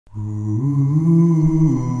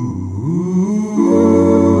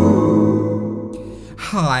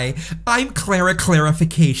Hi, I'm Clara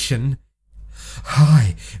Clarification.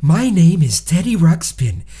 Hi, my name is Teddy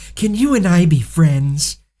Ruxpin. Can you and I be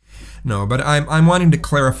friends? No, but I'm wanting to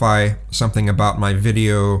clarify something about my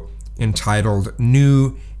video entitled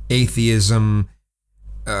New Atheism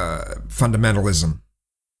Fundamentalism.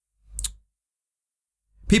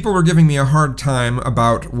 People were giving me a hard time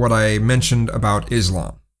about what I mentioned about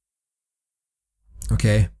Islam.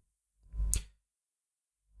 Okay?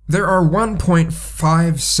 There are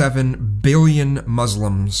 1.57 billion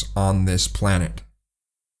Muslims on this planet,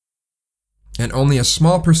 and only a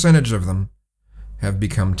small percentage of them have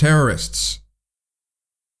become terrorists.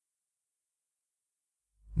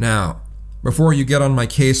 Now, before you get on my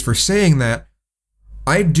case for saying that,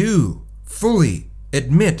 I do fully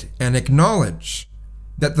admit and acknowledge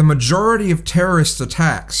that the majority of terrorist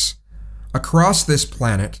attacks across this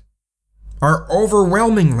planet are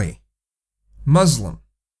overwhelmingly Muslim.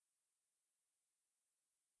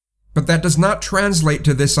 But that does not translate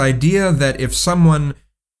to this idea that if someone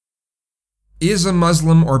is a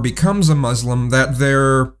Muslim or becomes a Muslim, that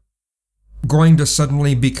they're going to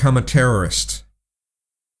suddenly become a terrorist.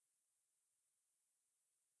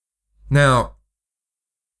 Now,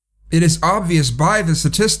 it is obvious by the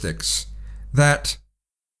statistics that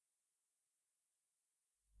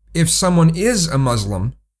if someone is a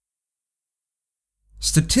Muslim,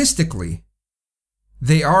 statistically,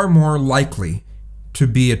 they are more likely to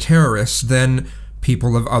be a terrorist than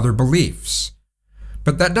people of other beliefs.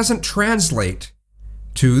 But that doesn't translate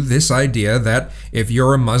to this idea that if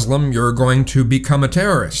you're a Muslim, you're going to become a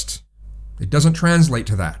terrorist. It doesn't translate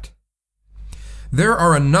to that. There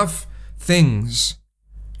are enough things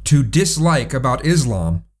to dislike about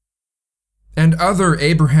Islam and other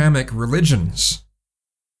Abrahamic religions,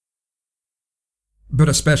 but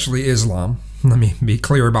especially Islam. Let me be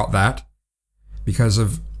clear about that, because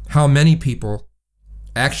of how many people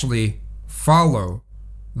actually follow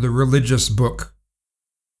the religious book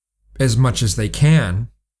as much as they can.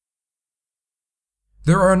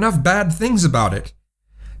 There are enough bad things about it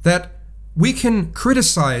that we can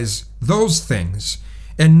criticize those things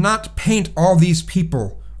and not paint all these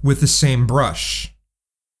people with the same brush.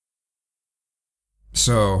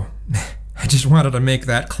 So, I just wanted to make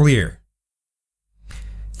that clear.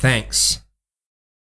 Thanks.